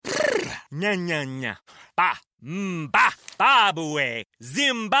Nya nya nya. Ba. Ba. Babue.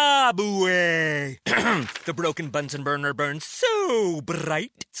 Zimbabwe. The broken Bunsen burner burns so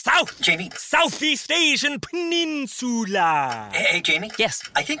bright. South. Jamie. Southeast Asian Peninsula. Hey, Jamie? Yes?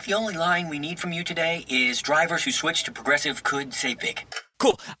 I think the only line we need from you today is drivers who switch to Progressive could save big.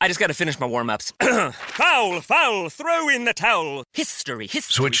 Cool. I just gotta finish my warm-ups. Foul, foul, throw in the towel. History.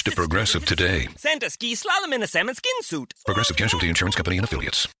 Switch to Progressive today. Santa ski slalom in a salmon skin suit. Progressive Casualty Insurance Company and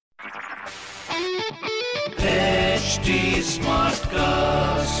Affiliates. HT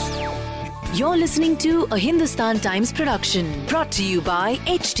Smartcast. You're listening to a Hindustan Times production brought to you by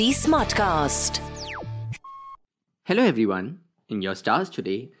HT Smartcast. Hello everyone. In your stars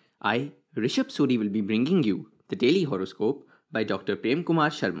today, I, Rishabh Suri, will be bringing you the daily horoscope by Dr. Prem Kumar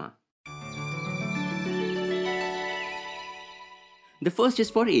Sharma. The first is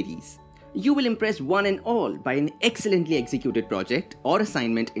for Aries. You will impress one and all by an excellently executed project or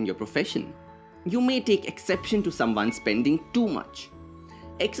assignment in your profession. You may take exception to someone spending too much.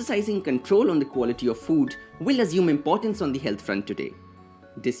 Exercising control on the quality of food will assume importance on the health front today.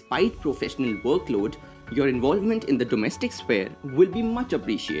 Despite professional workload, your involvement in the domestic sphere will be much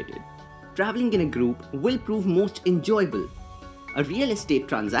appreciated. Traveling in a group will prove most enjoyable. A real estate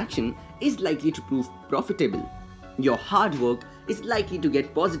transaction is likely to prove profitable. Your hard work is likely to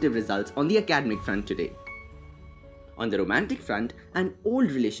get positive results on the academic front today. On the romantic front, an old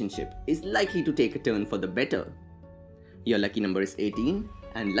relationship is likely to take a turn for the better. Your lucky number is 18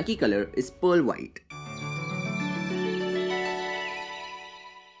 and lucky color is pearl white.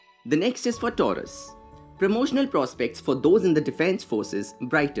 The next is for Taurus. Promotional prospects for those in the defense forces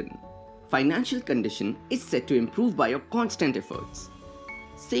brighten. Financial condition is set to improve by your constant efforts.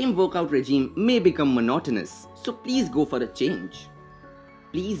 Same workout regime may become monotonous, so please go for a change.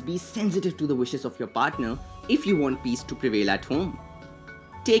 Please be sensitive to the wishes of your partner if you want peace to prevail at home.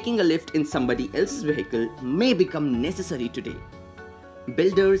 Taking a lift in somebody else's vehicle may become necessary today.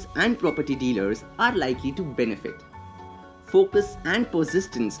 Builders and property dealers are likely to benefit. Focus and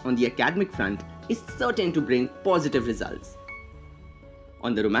persistence on the academic front is certain to bring positive results.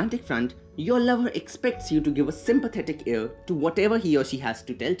 On the romantic front, your lover expects you to give a sympathetic ear to whatever he or she has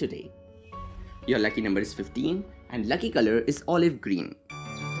to tell today. Your lucky number is 15 and lucky color is olive green.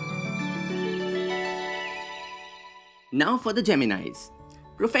 Now for the Geminis.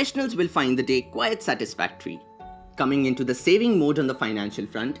 Professionals will find the day quite satisfactory. Coming into the saving mode on the financial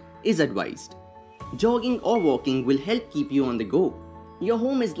front is advised. Jogging or walking will help keep you on the go. Your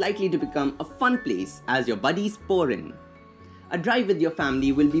home is likely to become a fun place as your buddies pour in. A drive with your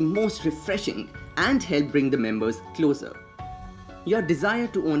family will be most refreshing and help bring the members closer. Your desire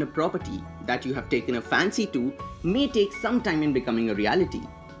to own a property that you have taken a fancy to may take some time in becoming a reality.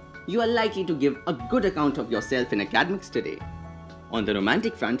 You are likely to give a good account of yourself in academics today. On the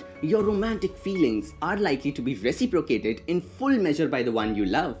romantic front, your romantic feelings are likely to be reciprocated in full measure by the one you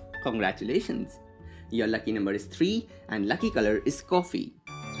love. Congratulations! Your lucky number is 3 and lucky color is coffee.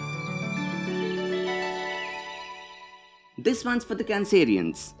 This one's for the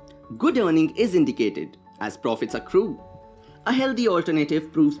Cancerians. Good earning is indicated as profits accrue. A healthy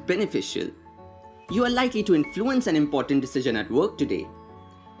alternative proves beneficial. You are likely to influence an important decision at work today.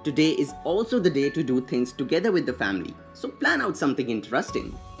 Today is also the day to do things together with the family, so plan out something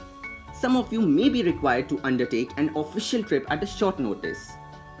interesting. Some of you may be required to undertake an official trip at a short notice.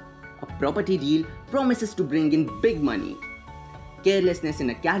 A property deal promises to bring in big money. Carelessness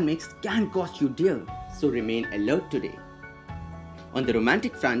in academics can cost you dear, so remain alert today. On the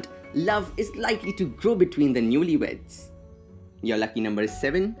romantic front, love is likely to grow between the newlyweds. Your lucky number is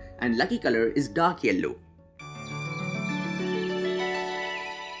 7 and lucky color is dark yellow.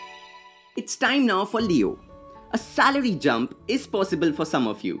 It's time now for Leo. A salary jump is possible for some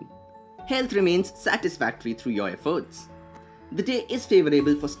of you. Health remains satisfactory through your efforts. The day is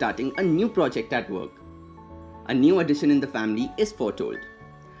favorable for starting a new project at work. A new addition in the family is foretold.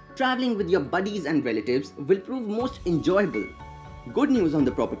 Traveling with your buddies and relatives will prove most enjoyable. Good news on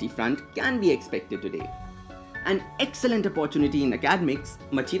the property front can be expected today. An excellent opportunity in academics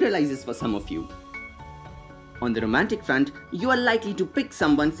materializes for some of you. On the romantic front, you are likely to pick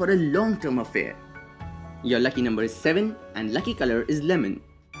someone for a long-term affair. Your lucky number is 7 and lucky color is lemon.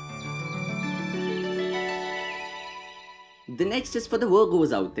 The next is for the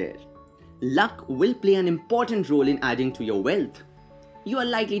Virgos out there. Luck will play an important role in adding to your wealth. You are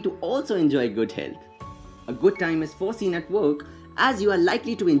likely to also enjoy good health. A good time is foreseen at work as you are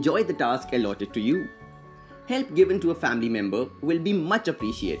likely to enjoy the task allotted to you. Help given to a family member will be much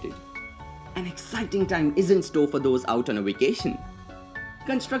appreciated. An exciting time is in store for those out on a vacation.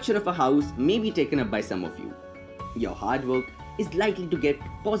 Construction of a house may be taken up by some of you. Your hard work is likely to get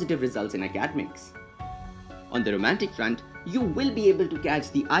positive results in academics. On the romantic front, you will be able to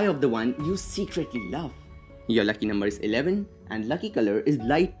catch the eye of the one you secretly love. Your lucky number is 11 and lucky color is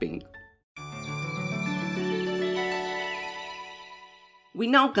light pink. We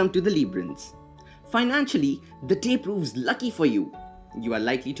now come to the Librans. Financially, the day proves lucky for you. You are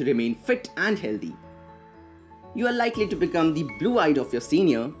likely to remain fit and healthy. You are likely to become the blue-eyed of your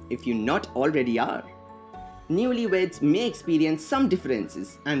senior if you not already are. Newlyweds may experience some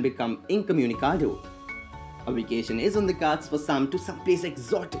differences and become incommunicado. A vacation is on the cards for some to someplace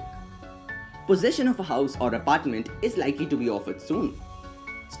exotic. Possession of a house or apartment is likely to be offered soon.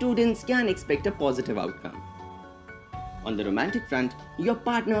 Students can expect a positive outcome. On the romantic front, your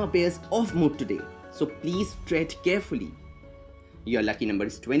partner appears off mood today, so please tread carefully. Your lucky number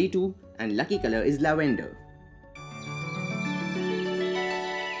is 22 and lucky color is lavender.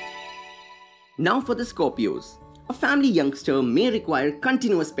 Now for the Scorpios. A family youngster may require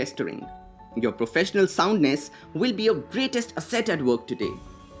continuous pestering. Your professional soundness will be your greatest asset at work today.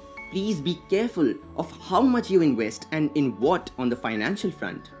 Please be careful of how much you invest and in what on the financial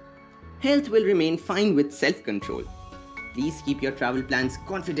front. Health will remain fine with self-control. Please keep your travel plans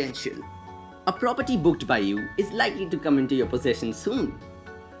confidential. A property booked by you is likely to come into your possession soon.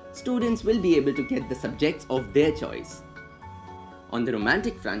 Students will be able to get the subjects of their choice. On the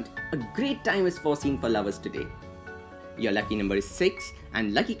romantic front, a great time is foreseen for lovers today. Your lucky number is 6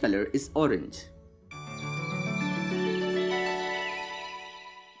 and lucky color is orange.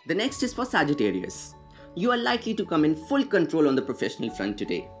 The next is for Sagittarius. You are likely to come in full control on the professional front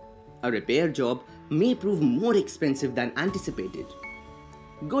today. A repair job may prove more expensive than anticipated.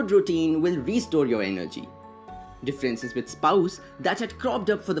 Good routine will restore your energy. Differences with spouse that had cropped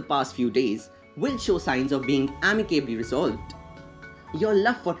up for the past few days will show signs of being amicably resolved. Your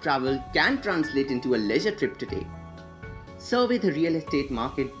love for travel can translate into a leisure trip today. Survey the real estate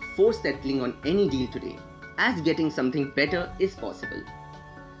market before settling on any deal today, as getting something better is possible.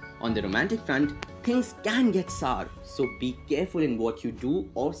 On the romantic front, things can get sour, so be careful in what you do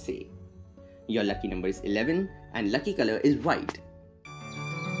or say. Your lucky number is 11 and lucky color is white.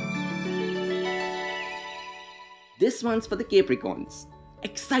 This one's for the Capricorns.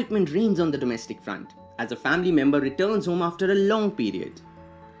 Excitement reigns on the domestic front as a family member returns home after a long period.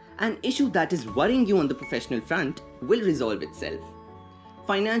 An issue that is worrying you on the professional front will resolve itself.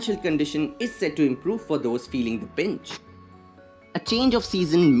 Financial condition is set to improve for those feeling the pinch. A change of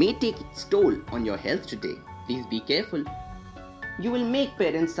season may take its toll on your health today. Please be careful. You will make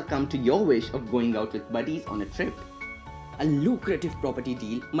parents succumb to your wish of going out with buddies on a trip. A lucrative property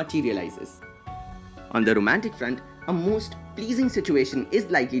deal materializes. On the romantic front, a most pleasing situation is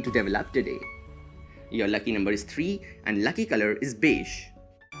likely to develop today. Your lucky number is 3 and lucky color is beige.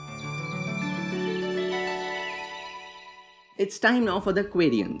 It's time now for the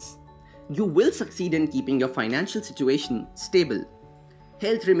Aquarians. You will succeed in keeping your financial situation stable.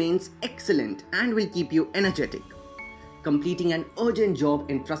 Health remains excellent and will keep you energetic. Completing an urgent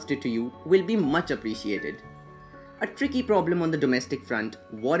job entrusted to you will be much appreciated. A tricky problem on the domestic front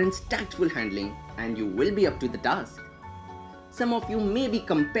warrants tactful handling and you will be up to the task. Some of you may be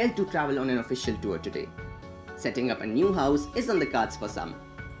compelled to travel on an official tour today. Setting up a new house is on the cards for some.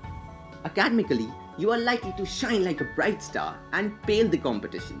 Academically, you are likely to shine like a bright star and pale the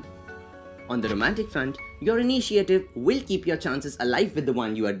competition. On the romantic front, your initiative will keep your chances alive with the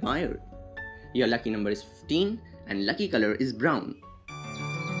one you admire. Your lucky number is 15 and lucky color is brown.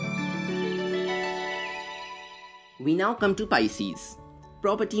 We now come to Pisces.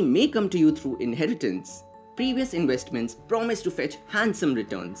 Property may come to you through inheritance. Previous investments promise to fetch handsome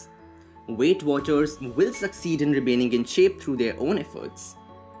returns. Weight Watchers will succeed in remaining in shape through their own efforts.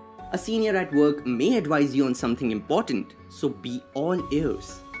 A senior at work may advise you on something important, so be all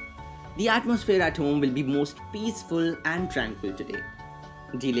ears. The atmosphere at home will be most peaceful and tranquil today.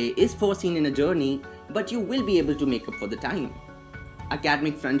 Delay is foreseen in a journey, but you will be able to make up for the time.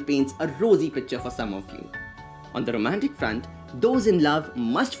 Academic front paints a rosy picture for some of you. On the romantic front, those in love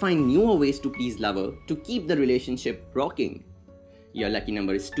must find newer ways to please lover to keep the relationship rocking. Your lucky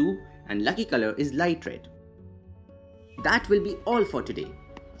number is 2 and lucky color is light red. That will be all for today.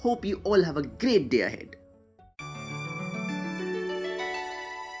 Hope you all have a great day ahead.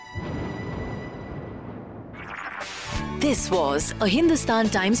 This was a Hindustan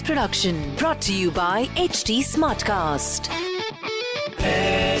Times production brought to you by HT Smartcast.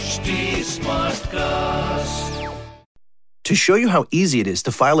 HT Smartcast. To show you how easy it is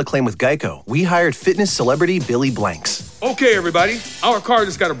to file a claim with Geico, we hired fitness celebrity Billy Blanks. Okay, everybody, our car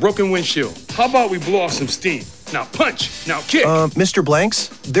just got a broken windshield. How about we blow off some steam? Now punch, now kick. Mr. Blanks,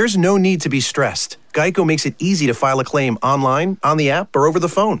 there's no need to be stressed. Geico makes it easy to file a claim online, on the app, or over the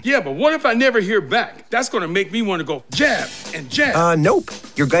phone. Yeah, but what if I never hear back? That's going to make me want to go jab and jab. Nope.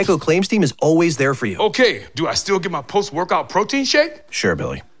 Your Geico claims team is always there for you. Okay, do I still get my post-workout protein shake? Sure,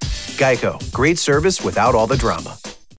 Billy. Geico. Great service without all the drama.